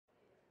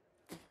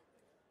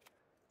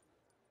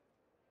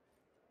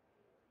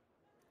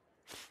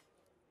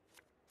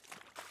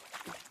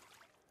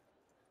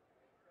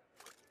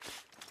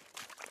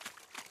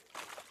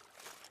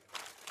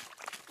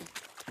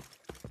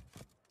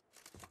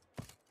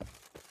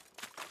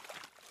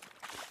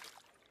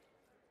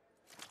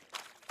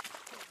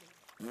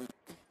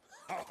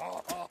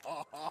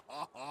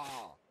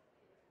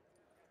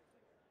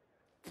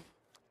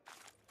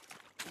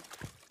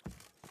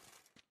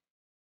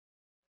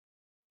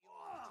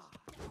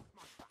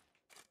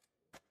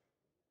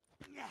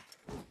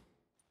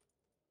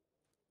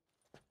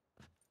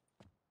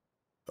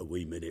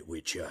Every minute,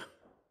 Witcher.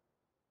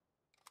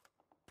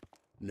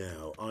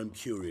 Now, I'm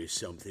curious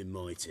something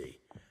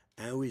mighty.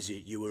 How is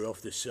it you were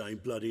off the same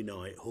bloody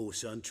night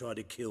Whoreson tried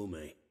to kill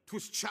me?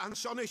 'Twas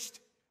chance,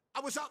 honest.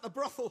 I was at the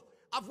brothel.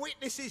 I've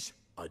witnesses.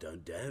 I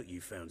don't doubt you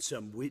found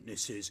some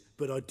witnesses,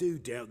 but I do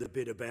doubt the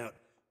bit about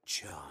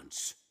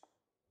chance.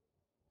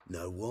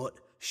 Know what?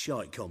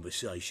 Shite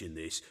conversation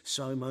this.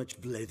 So much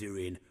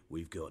blethering,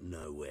 we've got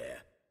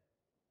nowhere.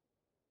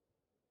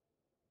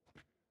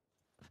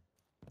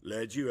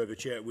 Lads, you have a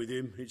chat with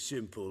him. It's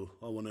simple.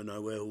 I want to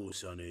know where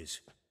Whoreson is.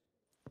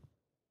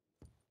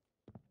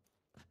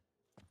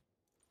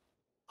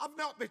 I've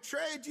not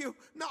betrayed you.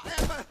 Not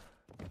ever.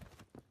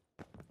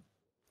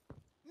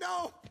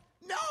 No!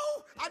 No!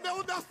 I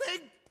know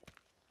nothing!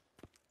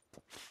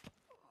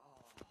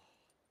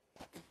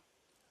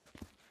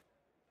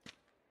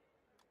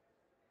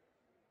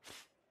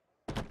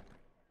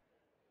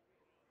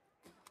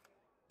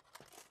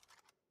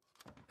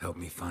 Help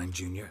me find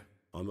Junior?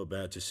 I'm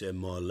about to send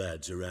my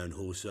lads around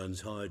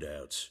Whoreson's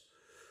hideouts.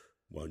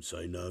 Won't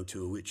say no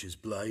to a witch's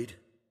blade.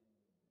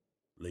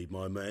 Lead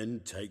my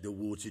men, take the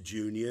water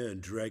Junior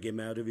and drag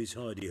him out of his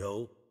hidey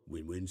hole.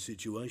 Win-win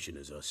situation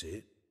as I see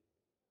it.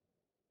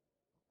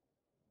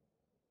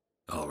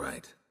 All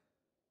right.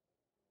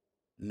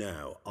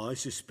 Now, I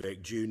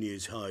suspect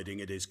Junior's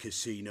hiding at his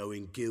casino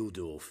in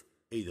Gildorf.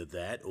 Either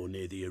that or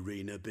near the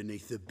arena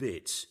beneath the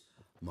bits.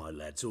 My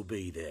lads will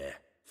be there.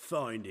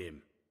 Find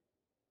him.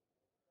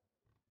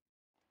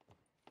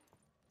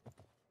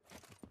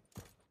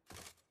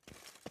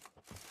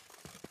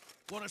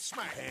 Want to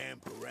smack?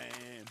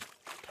 Pam-param.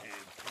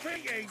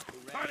 Think he's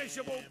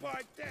punishable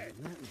by death?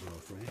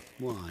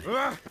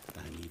 Why?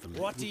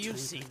 What do you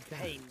think,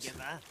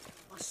 paingiver?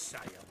 I say,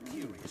 I'm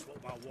curious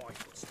what my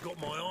wife has got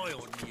my eye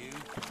on you.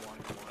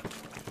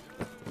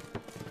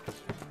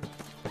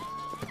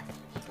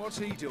 What's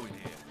he doing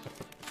here?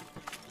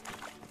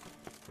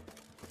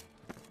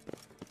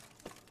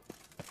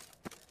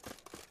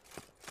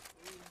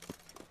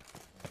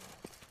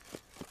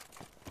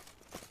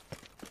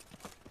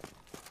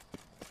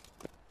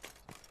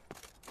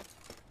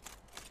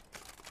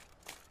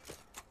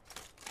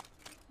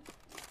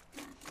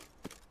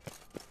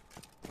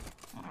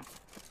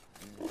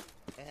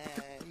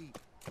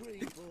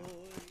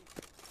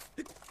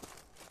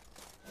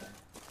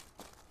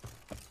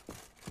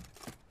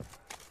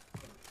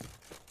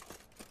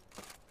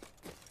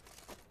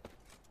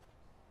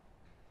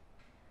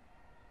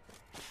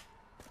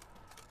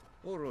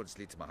 All roads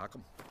lead to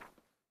Mahakam.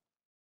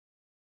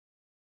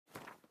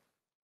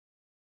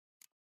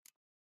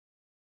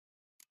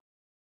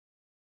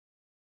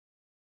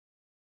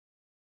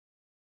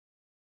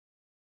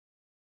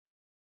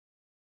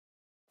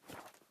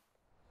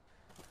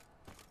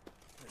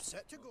 They're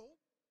set to go.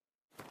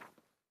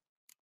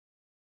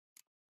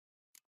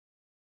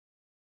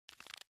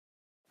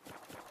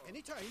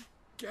 Anytime.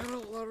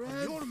 Geralt of On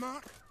Rivia. your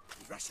mark.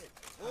 Rush it.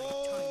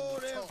 Oh,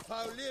 them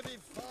folk living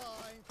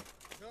fine.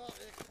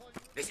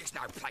 This is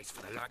no place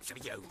for the likes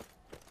of you.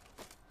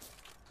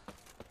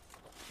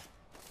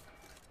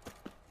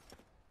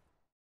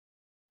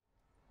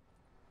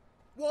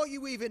 Why are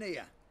you even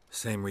here?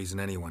 Same reason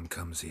anyone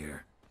comes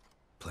here.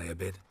 Play a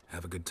bit,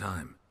 have a good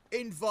time.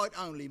 Invite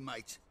only,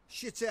 mate.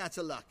 Shit's out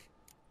of luck.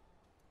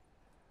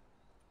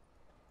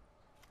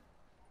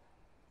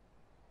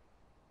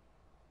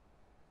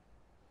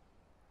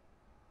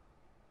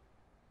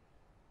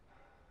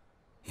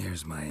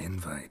 Here's my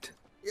invite.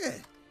 Yeah.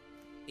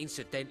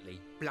 Incidentally,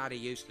 bloody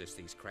useless,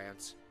 these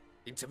crowds.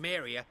 In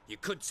Temeria, you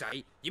could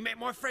say, you met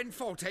my friend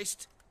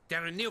Foltest.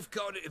 Down in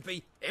Nilfgaard, it'd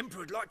be,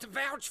 Emperor'd like to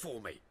vouch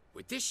for me.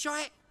 With this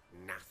shite,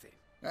 nothing.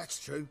 That's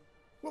true.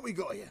 What we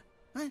got here?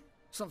 Huh?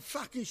 Some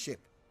fucking ship.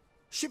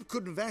 Ship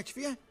couldn't vouch for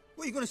you?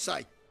 What are you going to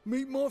say?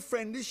 Meet my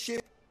friend this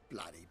ship?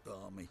 Bloody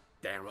balmy.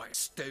 Downright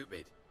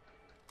stupid.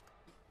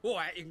 All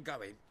right, you can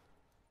go in.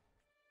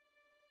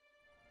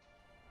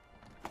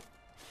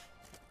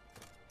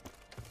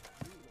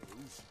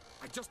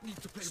 I just need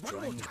to play one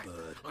more Strange time.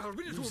 bird. I'll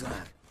read it Who's all that?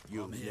 back.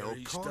 You're I'm the here old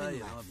each coin day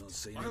and laugh. I've not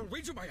seen I'll him.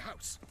 read you my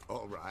house.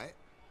 All right.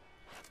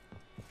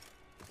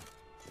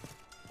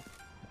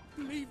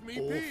 Leave me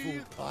Awful be.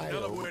 pile.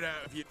 Another word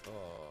out of you.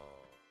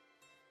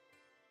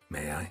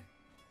 May I?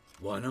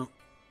 Why not?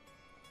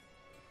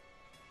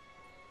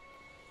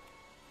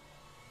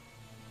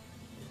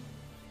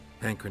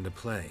 Hankering to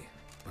play,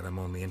 but I'm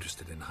only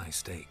interested in high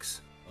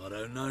stakes. I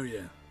don't know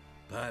you.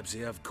 Perhaps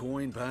you have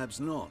coin, perhaps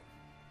not.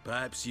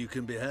 Perhaps you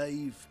can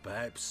behave,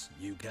 perhaps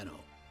you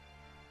cannot.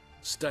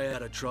 Stay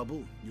out of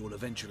trouble, you'll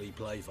eventually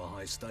play for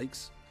high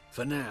stakes.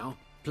 For now,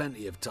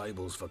 plenty of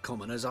tables for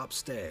commoners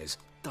upstairs.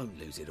 Don't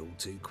lose it all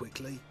too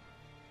quickly.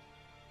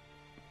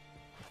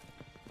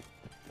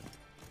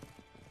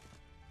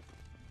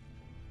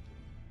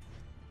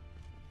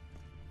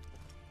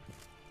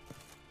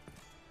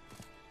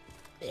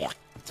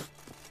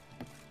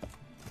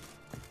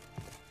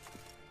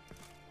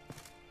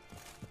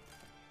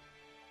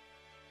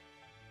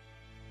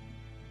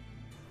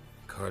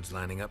 Cards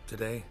lining up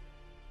today?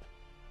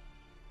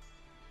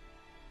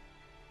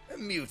 A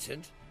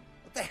mutant?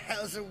 What the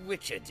hell's a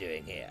witcher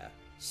doing here?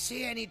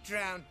 See any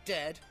drowned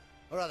dead?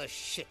 Or other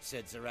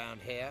shitsuds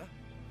around here?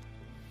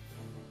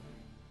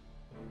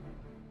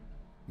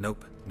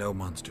 Nope, no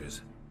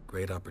monsters.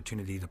 Great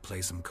opportunity to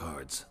play some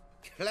cards.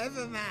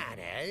 Clever man,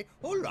 eh?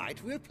 All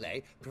right, we'll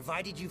play,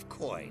 provided you've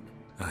coin.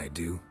 I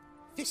do.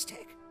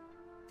 Fistek.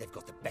 They've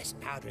got the best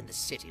powder in the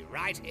city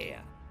right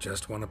here.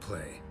 Just want to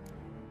play.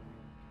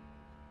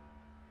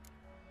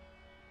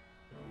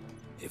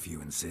 If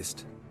you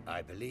insist.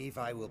 I believe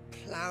I will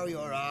plow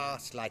your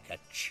ass like a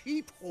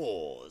cheap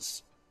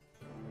horse.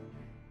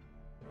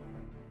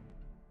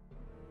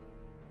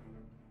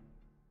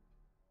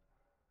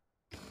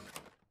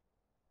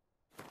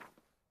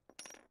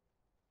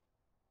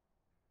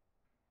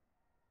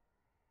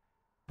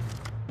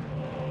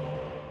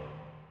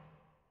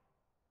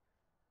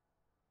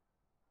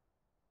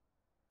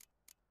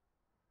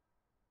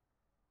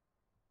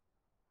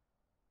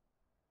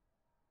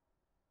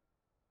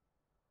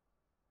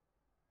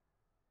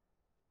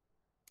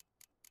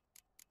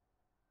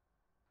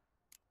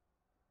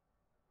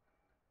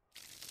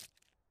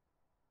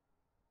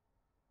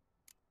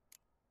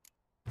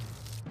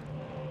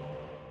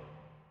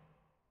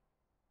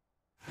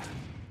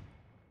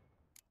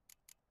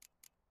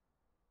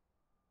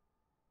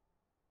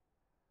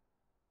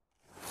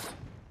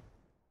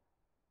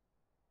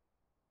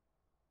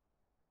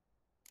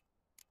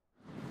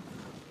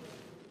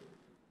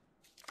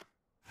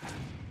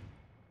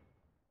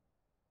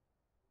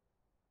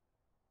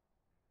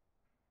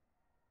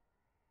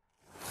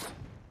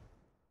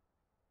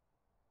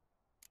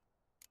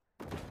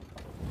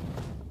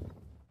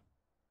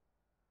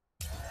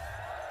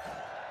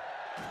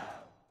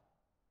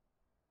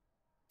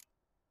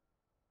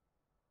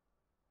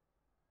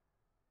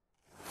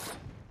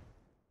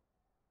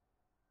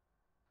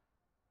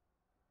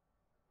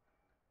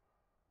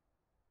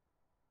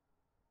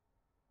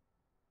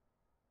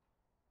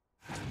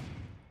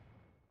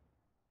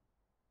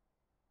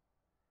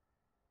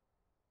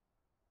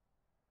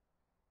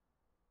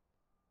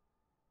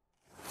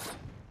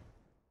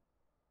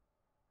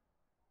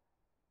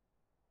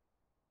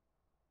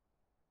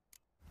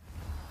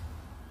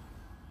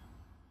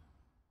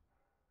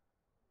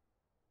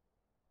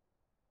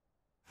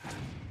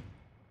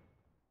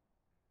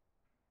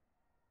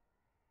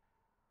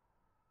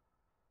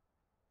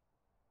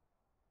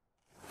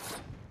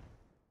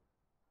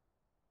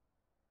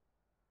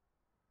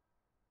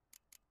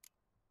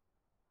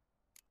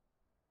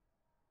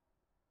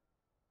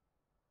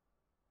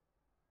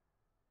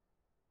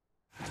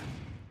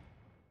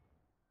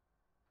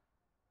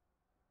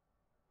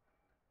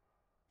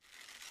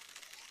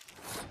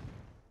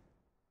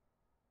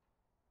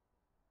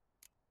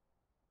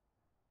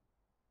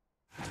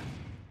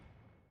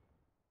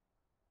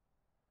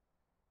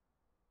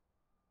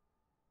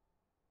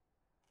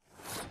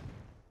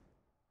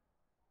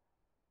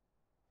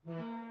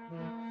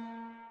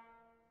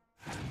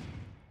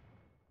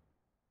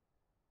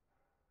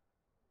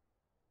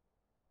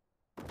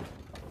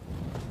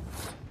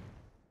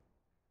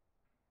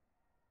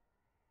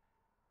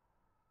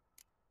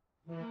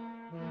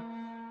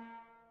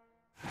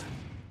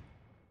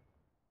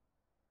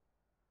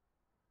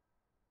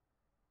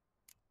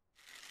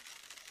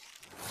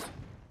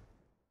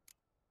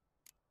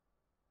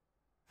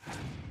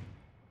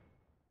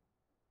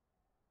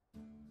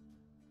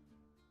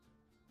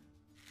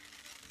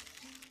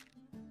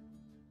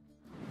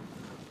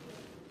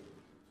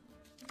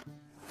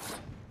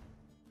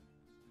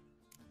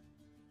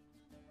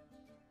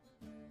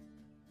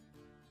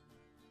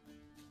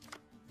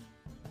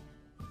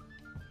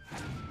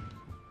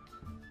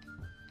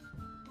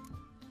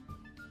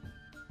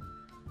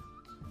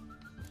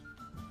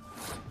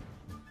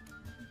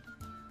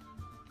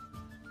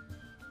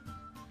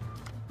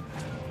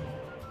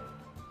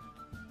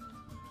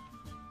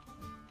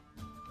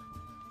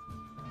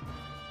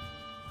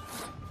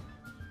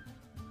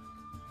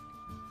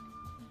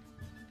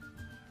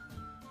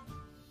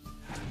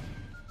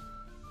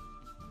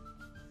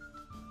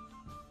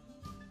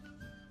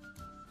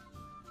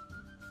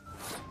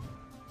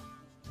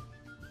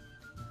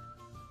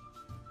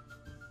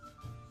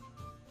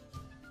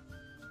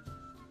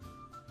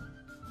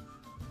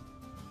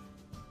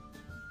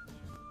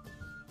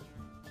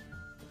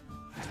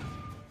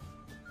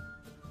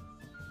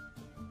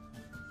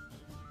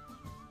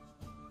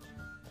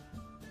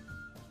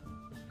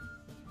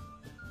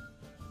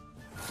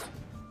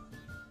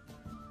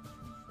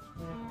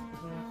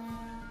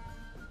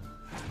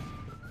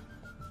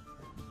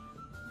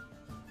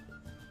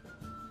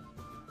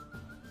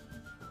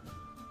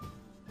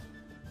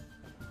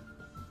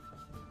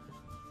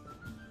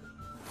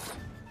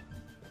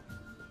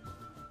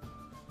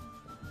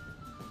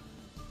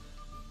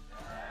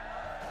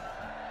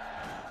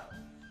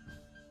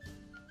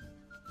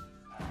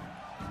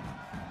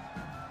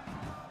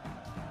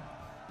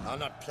 I'll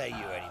not play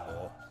you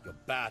anymore. You're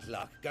bad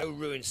luck. Go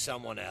ruin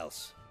someone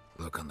else.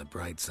 Look on the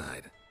bright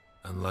side.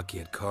 Unlucky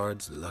at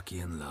cards,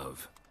 lucky in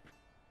love.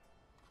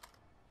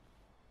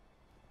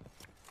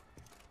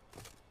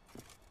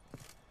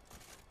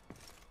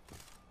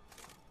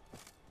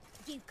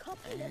 you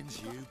couple And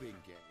you been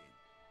getting?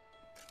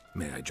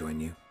 May I join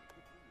you?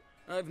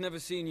 I've never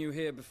seen you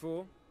here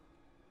before.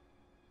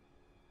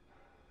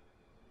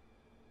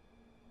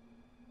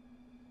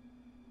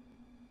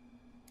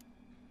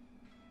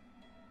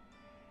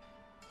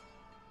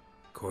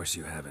 Of course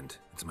you haven't.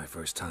 It's my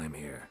first time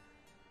here.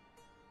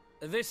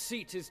 This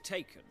seat is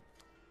taken.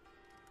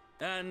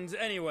 And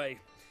anyway,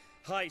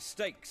 high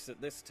stakes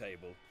at this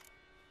table.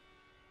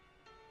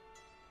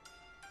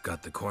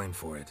 Got the coin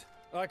for it.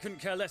 I couldn't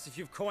care less if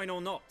you've coin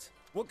or not.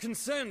 What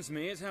concerns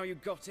me is how you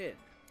got in.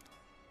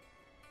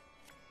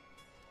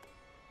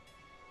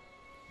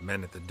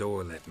 Men at the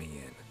door let me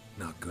in.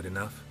 Not good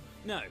enough?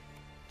 No.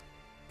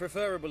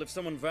 Preferable if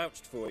someone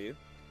vouched for you.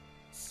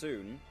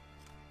 Soon.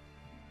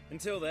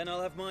 Until then,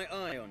 I'll have my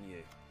eye on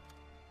you.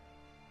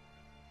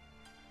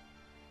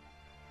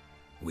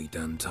 We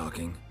done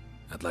talking?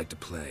 I'd like to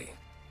play.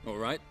 All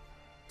right.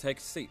 Take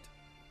a seat.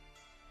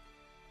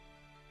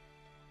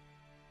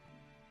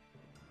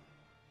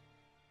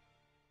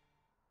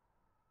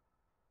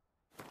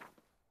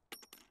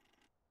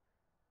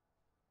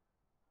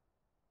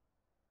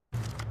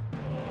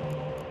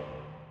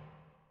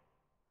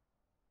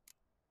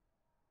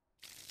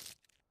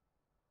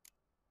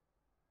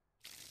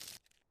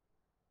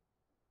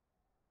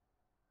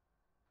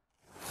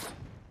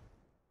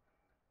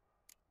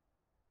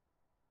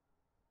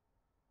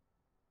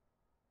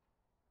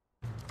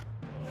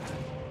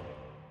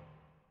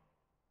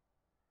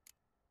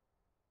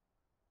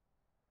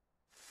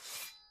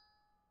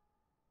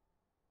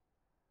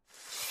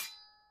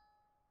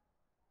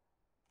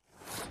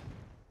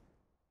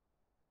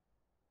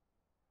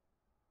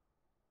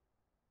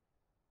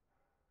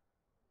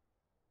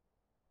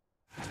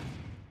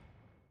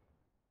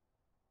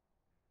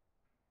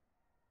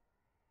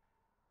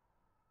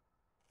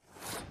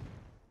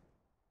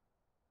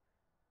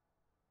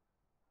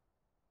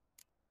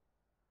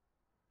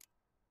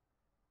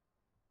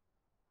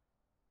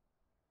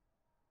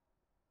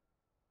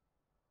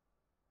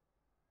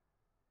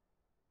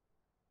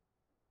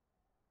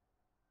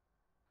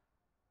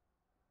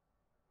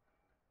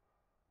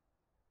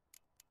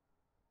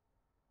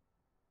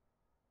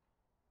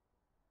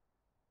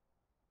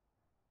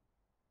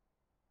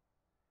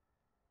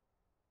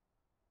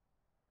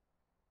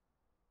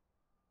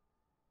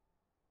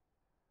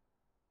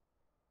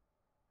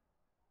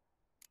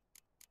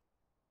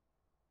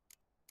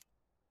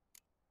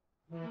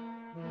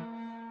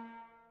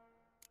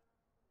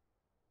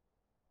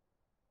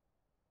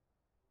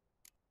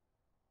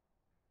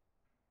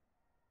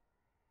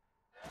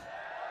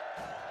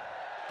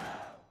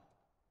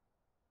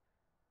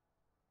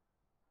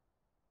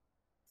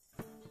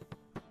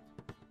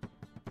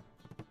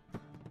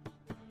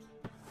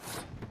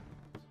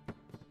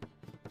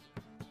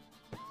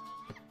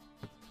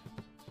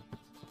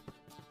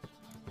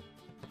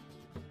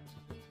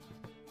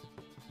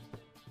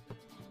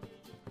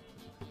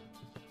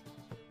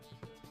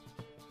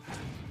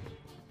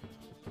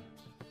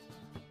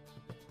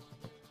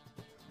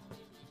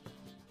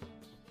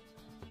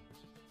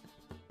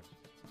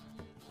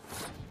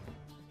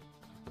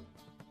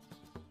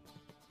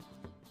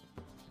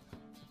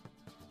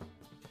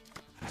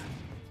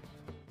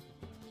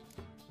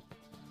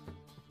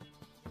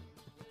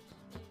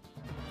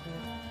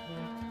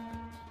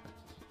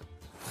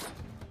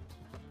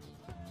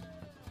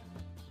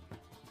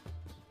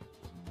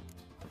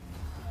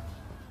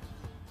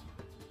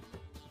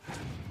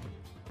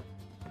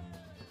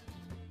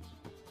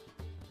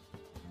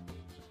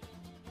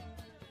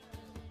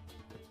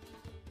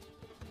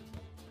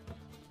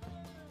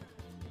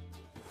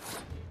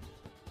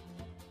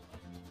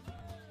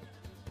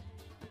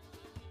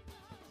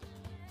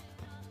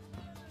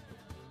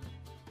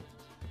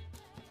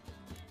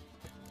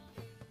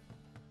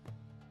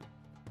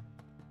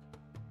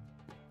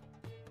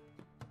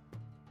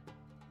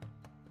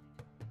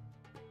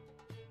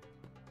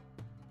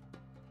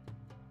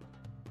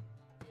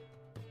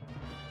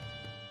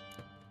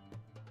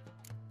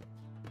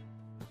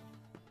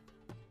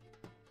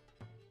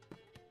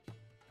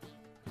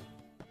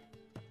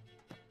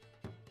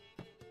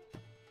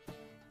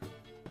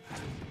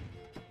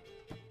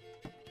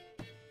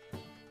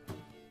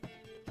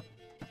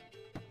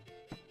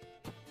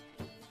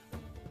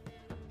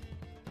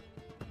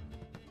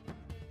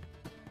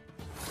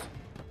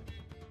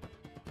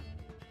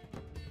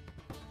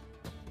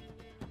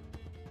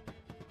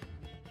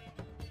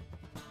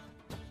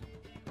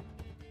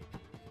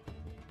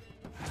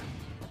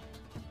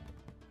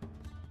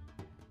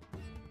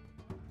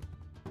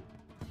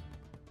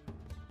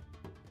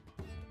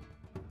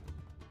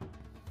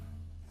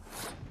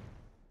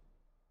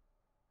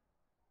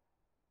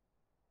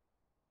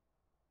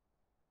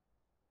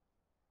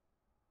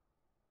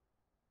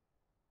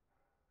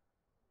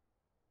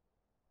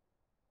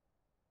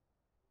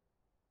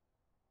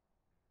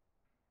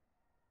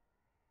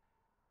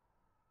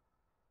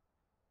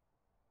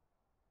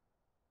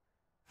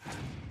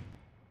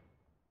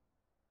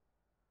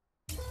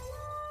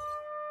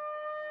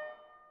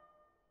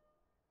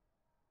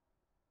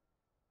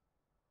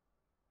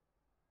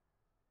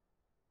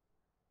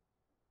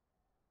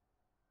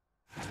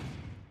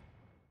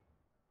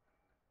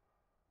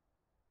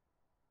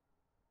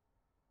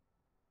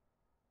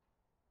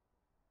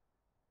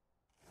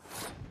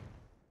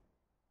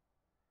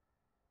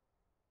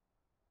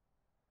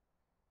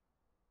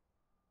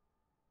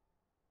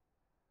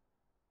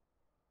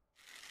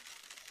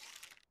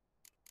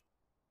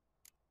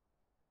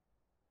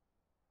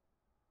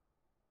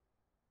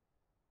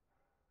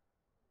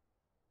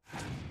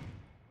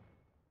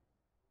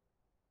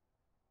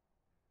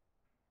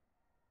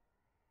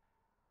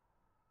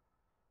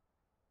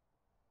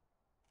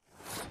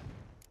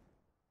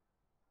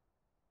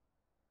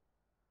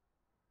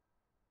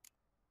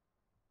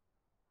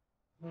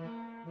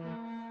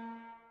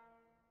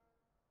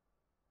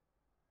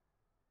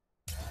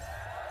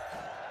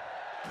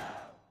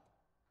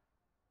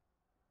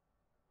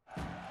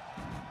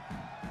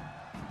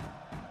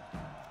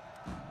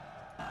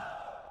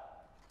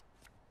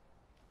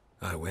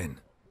 I win.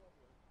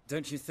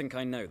 Don't you think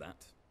I know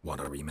that? Want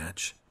a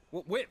rematch?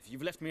 What with?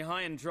 You've left me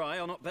high and dry.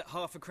 I'll not bet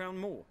half a crown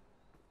more.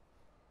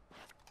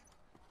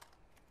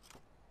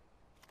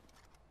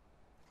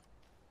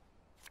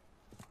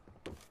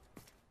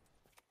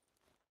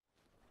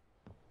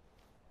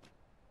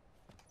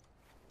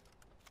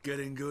 Get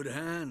in good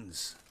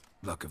hands.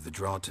 Luck of the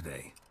draw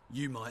today.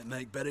 You might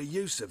make better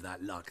use of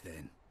that luck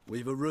then.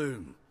 We've a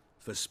room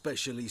for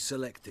specially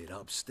selected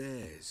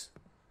upstairs.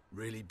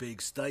 Really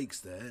big stakes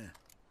there.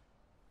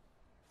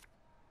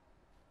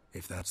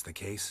 If that's the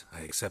case,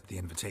 I accept the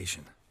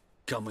invitation.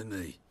 Come with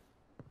me.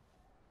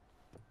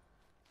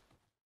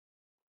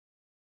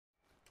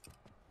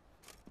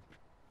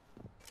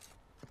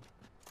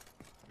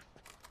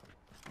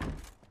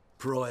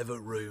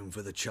 Private room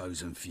for the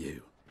chosen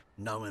few.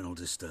 No one will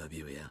disturb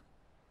you here.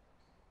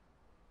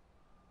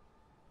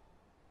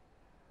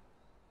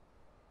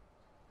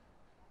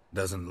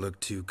 Doesn't look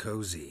too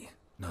cozy.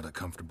 Not a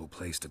comfortable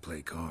place to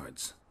play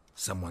cards.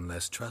 Someone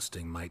less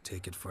trusting might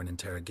take it for an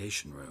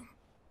interrogation room.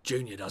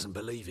 Junior doesn't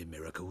believe in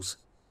miracles.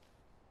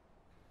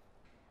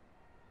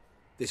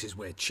 This is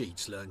where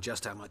cheats learn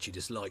just how much he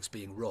dislikes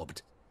being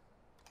robbed.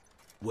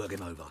 Work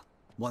him over.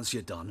 Once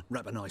you're done,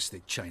 wrap a nice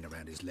thick chain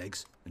around his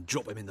legs and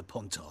drop him in the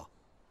pontar.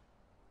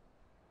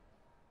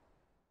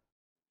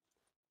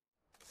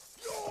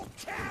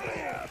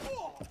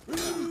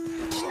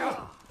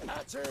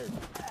 That's it.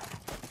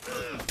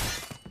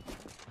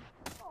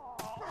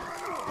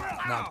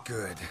 Not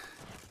good.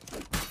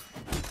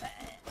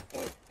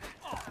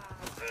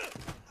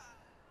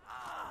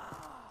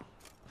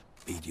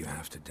 Beat you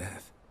half to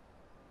death.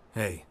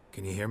 Hey,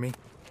 can you hear me?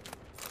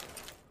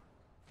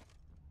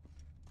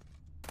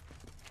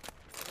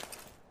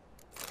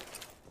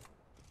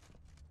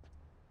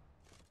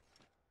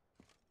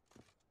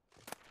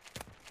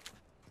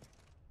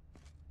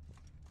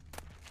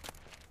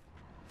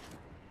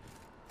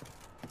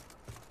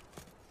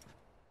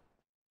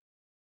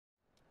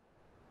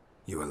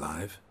 You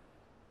alive?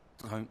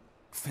 Don't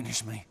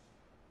finish me.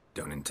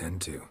 Don't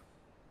intend to.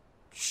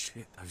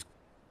 Shit, those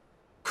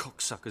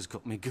cocksuckers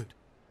got me good.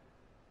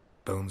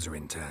 Bones are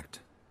intact.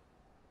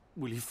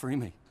 Will you free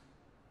me?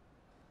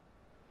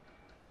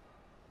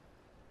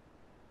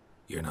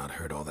 You're not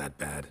hurt all that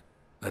bad.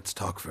 Let's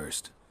talk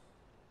first.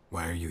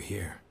 Why are you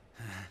here?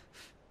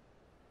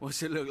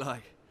 What's it look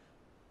like?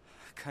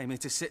 Came here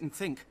to sit and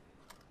think.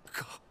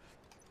 God.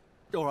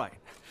 All right.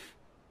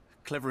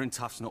 Clever and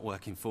tough's not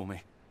working for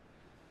me.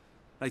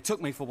 They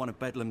took me for one of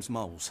Bedlam's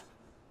moles.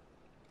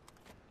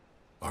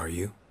 Are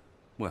you?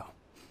 Well,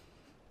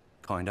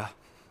 kinda.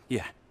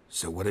 Yeah.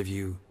 So what have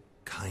you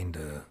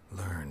kinda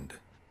learned?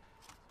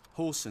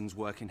 Horson's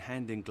working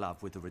hand in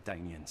glove with the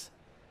Redanians.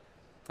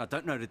 I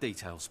don't know the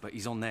details, but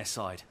he's on their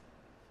side.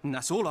 And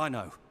that's all I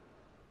know.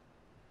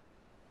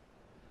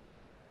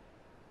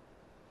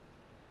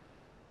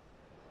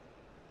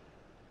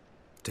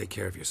 Take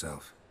care of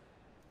yourself.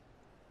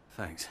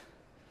 Thanks.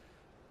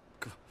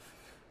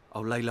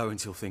 I'll lay low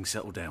until things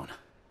settle down.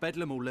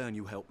 Bedlam will learn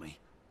you helped me.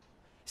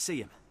 See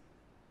him.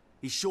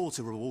 He's sure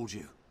to reward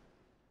you.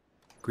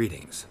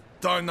 Greetings.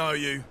 Don't know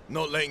you,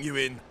 not letting you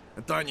in,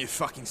 and don't you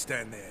fucking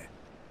stand there.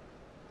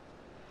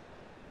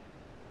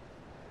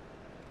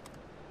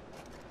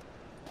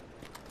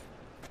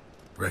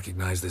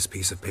 Recognize this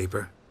piece of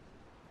paper?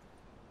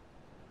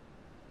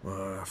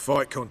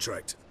 Fight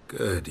contract.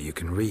 Good, you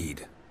can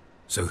read.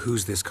 So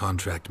who's this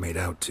contract made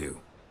out to?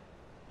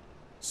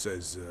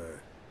 Says,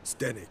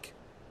 Zdenek.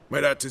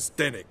 Made out to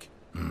Zdenek.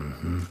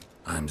 Mm-hmm.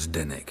 I'm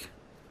Zdenek.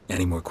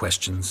 Any more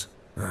questions?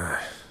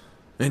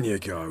 In you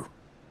go.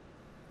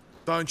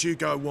 Don't you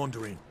go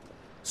wandering.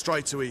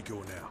 Straight to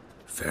Igor now.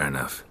 Fair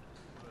enough.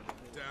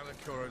 Down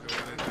the corridor.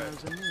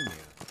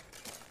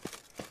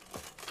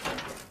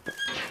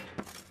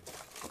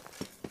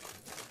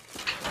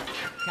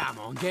 Come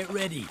on, get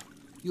ready.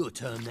 Your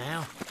turn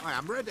now. I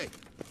am ready.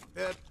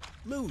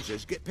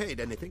 Losers get paid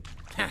anything?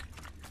 Ha!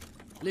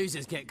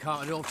 Losers get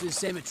carted off to the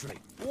cemetery.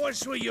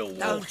 What's with your walk?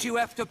 Don't you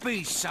have to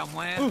be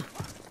somewhere?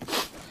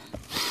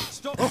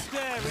 Stop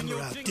staring,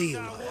 you'll jinx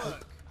our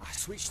work. I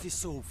switched this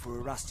sword for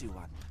a rusty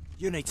one.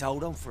 You need to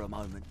hold on for a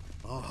moment.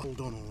 I'll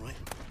hold on all right.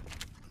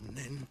 And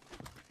then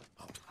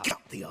I'll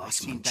cut the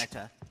arse munch.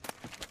 Better.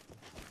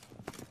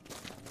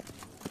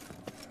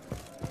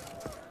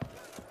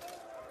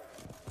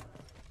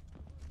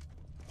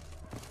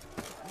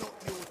 Not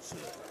your turn.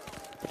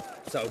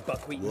 So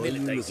buckwheat Why are you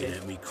militates looking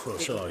at me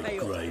cross-eyed,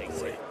 grey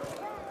boy?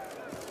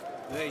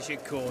 There's your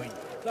coin.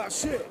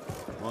 That's it.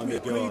 I'm your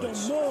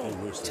guards.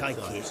 and we're still Take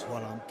it thugs.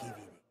 while I'm giving it.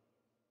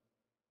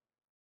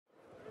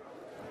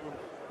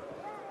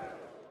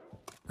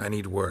 I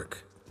need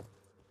work.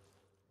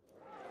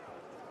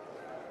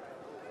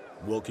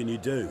 What can you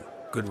do?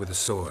 Good with a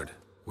sword.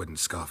 Wouldn't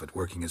scoff at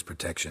working as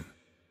protection.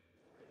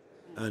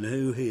 And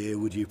who here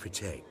would you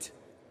protect?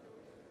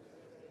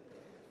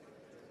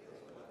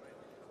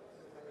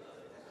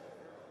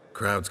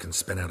 Crowds can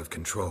spin out of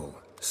control.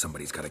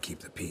 Somebody's got to keep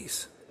the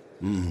peace.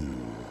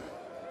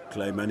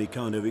 Claim any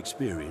kind of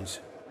experience?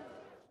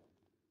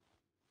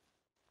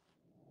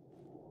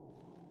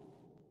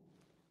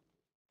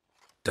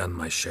 Done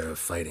my share of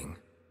fighting.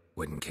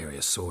 Wouldn't carry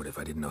a sword if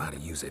I didn't know how to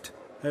use it.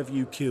 Have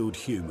you killed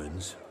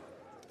humans?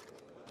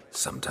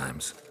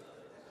 Sometimes.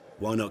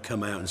 Why not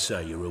come out and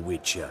say you're a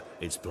witcher?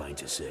 It's plain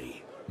to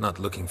see. Not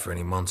looking for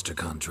any monster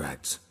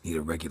contracts. Need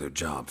a regular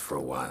job for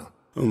a while.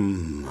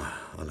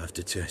 I'll have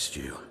to test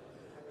you.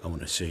 I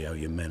want to see how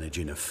you manage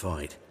in a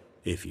fight,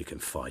 if you can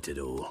fight at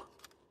all.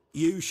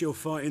 You shall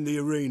fight in the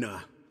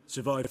arena,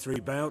 survive 3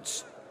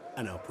 bouts,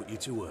 and I'll put you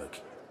to work.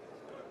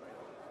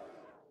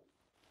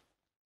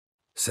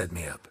 Set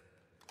me up.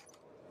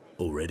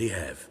 Already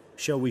have.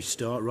 Shall we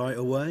start right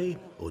away,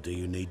 or do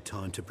you need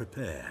time to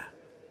prepare?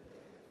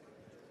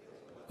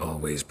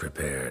 Always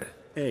prepared.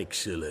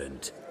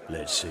 Excellent.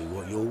 Let's see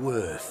what you're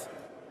worth.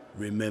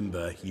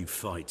 Remember, you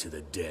fight to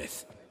the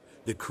death.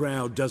 The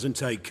crowd doesn't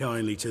take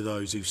kindly to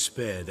those who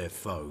spare their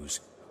foes.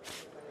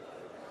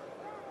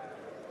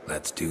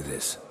 Let's do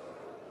this.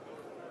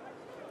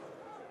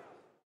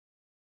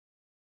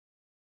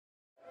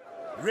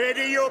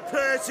 Ready your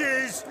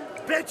purses!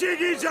 Betting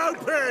is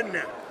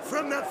open!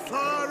 From the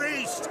Far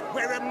East,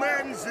 where a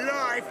man's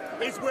life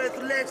is worth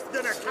less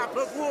than a cup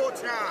of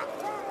water.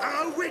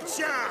 A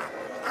witcher!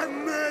 A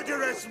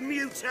murderous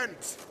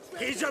mutant!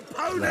 His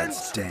opponent,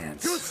 Let's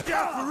dance.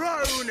 Gustav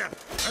Roan,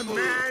 a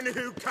man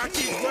who cut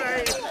his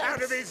way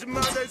out of his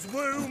mother's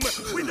womb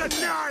with a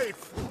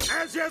knife.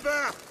 As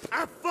ever,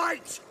 a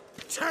fight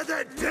to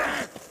the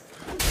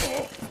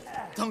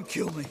death. Don't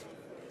kill me.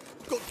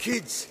 I've got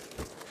kids.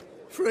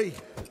 3.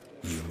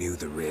 You knew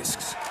the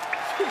risks.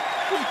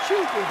 3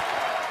 children.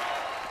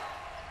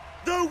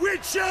 The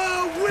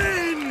Witcher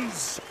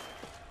wins!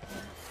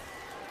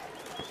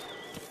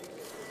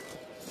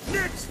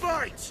 Next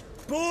fight!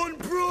 Born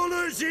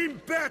brawlers in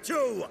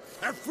battle!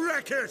 A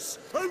fracas,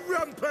 a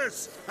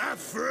rumpus, a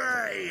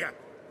fray!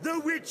 The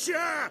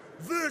Witcher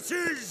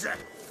versus...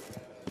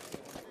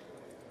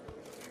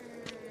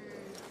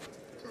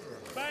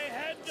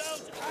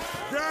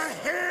 The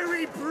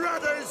Hairy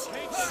Brothers,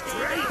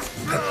 straight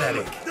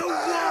from the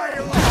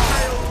wild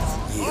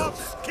isles Yield,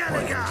 of or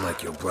end Skellige!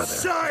 like your brother.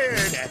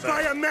 Sired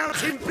by a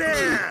mountain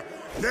bear,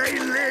 they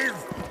live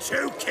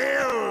to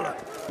kill!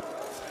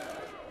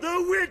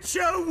 The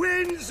Witcher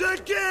wins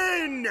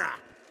again!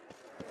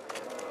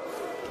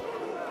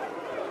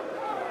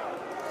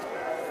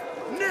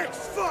 Next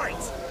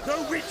fight,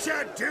 the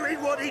Witcher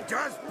doing what he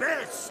does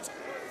best,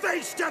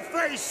 face to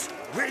face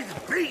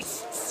with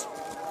beasts!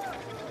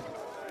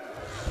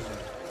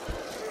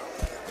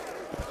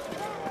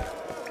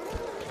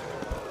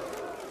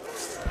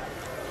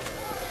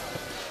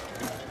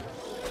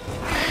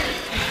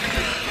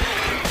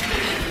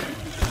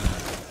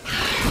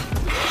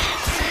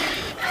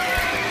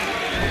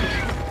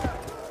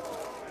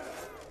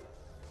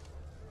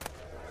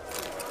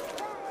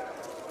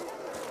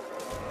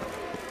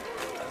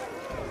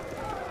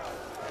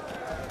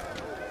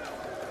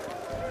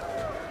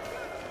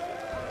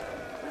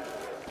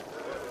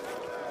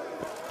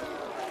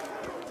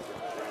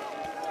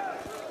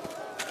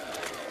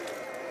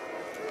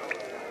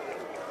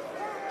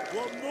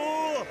 One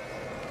more!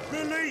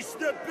 Release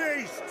the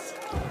beasts!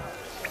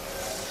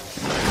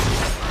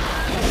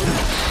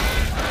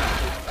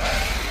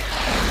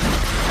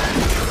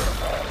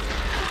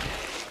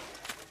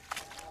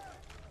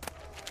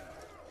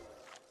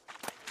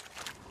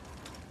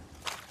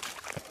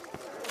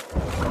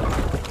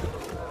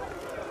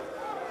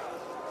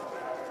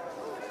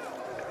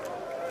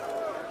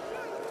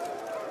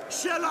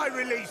 Shall I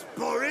release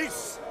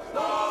Boris?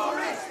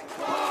 Boris!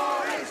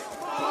 Boris!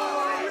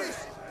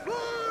 Boris!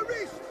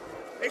 Boris!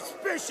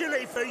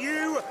 Especially for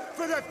you,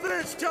 for the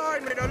first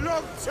time in a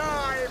long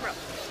time!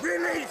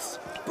 Release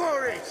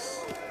Boris!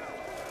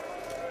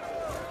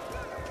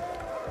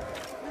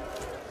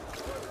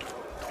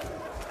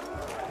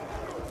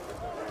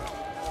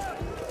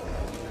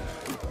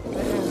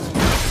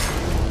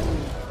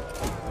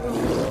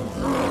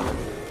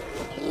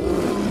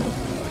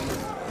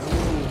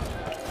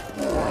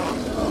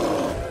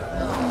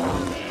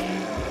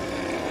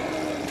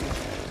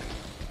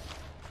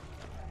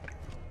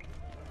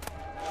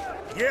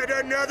 Yet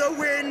another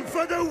win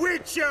for the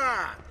Witcher!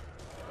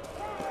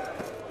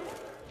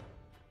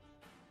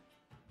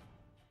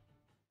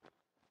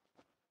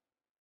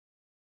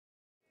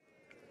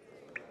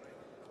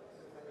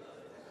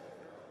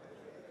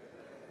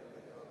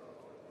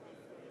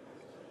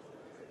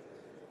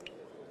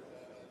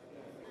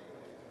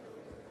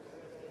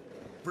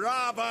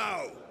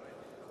 Bravo!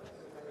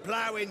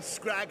 Ploughing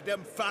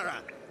Scragdom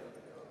Thorough.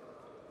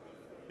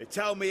 They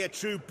told me a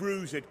true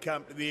bruise had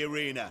come to the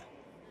arena.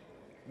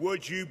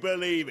 Would you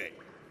believe it?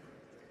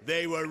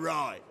 They were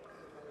right.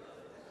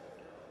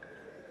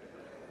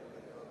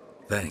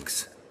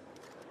 Thanks.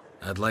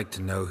 I'd like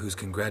to know who's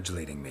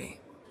congratulating me.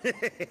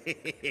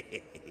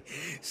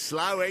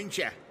 Slow, ain't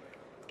ya?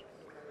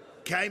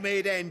 Came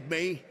here to end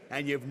me,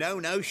 and you've no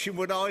notion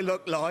what I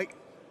look like.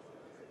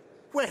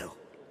 Well,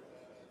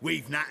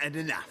 we've nattered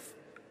enough.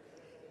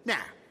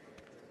 Now,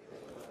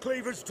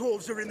 Cleaver's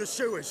dwarves are in the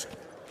sewers.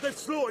 They've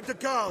slaughtered the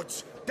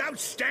guards. don't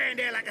stand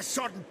there like a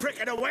sodden prick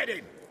at a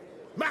wedding.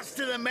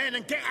 Muster the men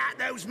and get out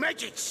those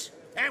midgets.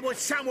 And would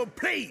someone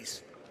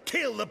please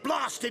kill the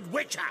blasted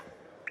witcher?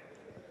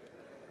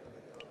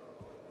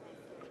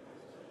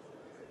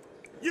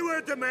 You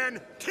heard the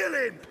man. Kill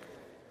him!